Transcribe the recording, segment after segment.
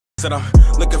Said I'm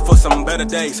looking for some better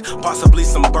days, possibly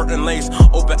some Burton lace.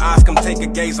 Open eyes, come take a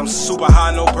gaze. I'm super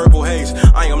high, no purple haze.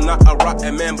 I am not a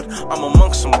rotten man, but I'm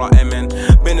amongst some rotten men.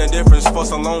 Been a difference for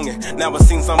so long, and now it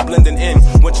seems I'm blending in.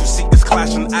 What you see is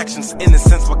clashing actions,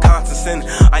 innocence for constant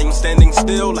sin. I am standing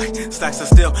still, like stacks of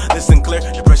steel. Listen clear,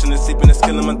 depression is seeping, it's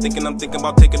killing. I'm thinking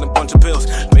about taking a bunch of pills.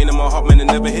 Pain in my heart, man, it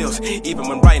never heals. Even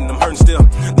when writing, I'm hurting still.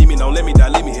 Leave me, don't let me die,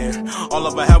 leave me here. All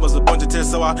of I had was a bunch of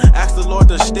tears, so I asked the Lord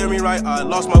to steer me right. I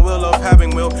lost my will of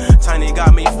having will. Tiny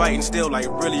got me fighting still, like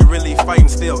really fighting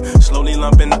still. Slowly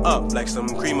lumping up like some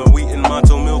cream of wheat in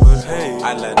Monto milk. But hey,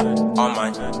 I let all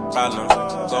my problems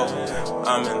go.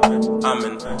 I'm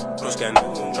in cruise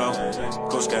control,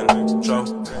 cruise control,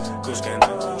 cruise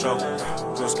control,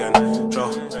 cruise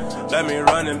control. Let me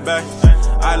run it back.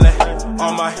 I let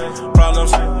all my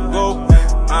problems go.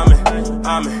 I'm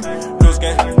in cruise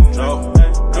control,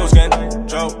 cruise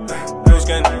control, cruise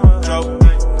control,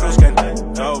 cruise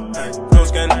control,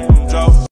 cruise control.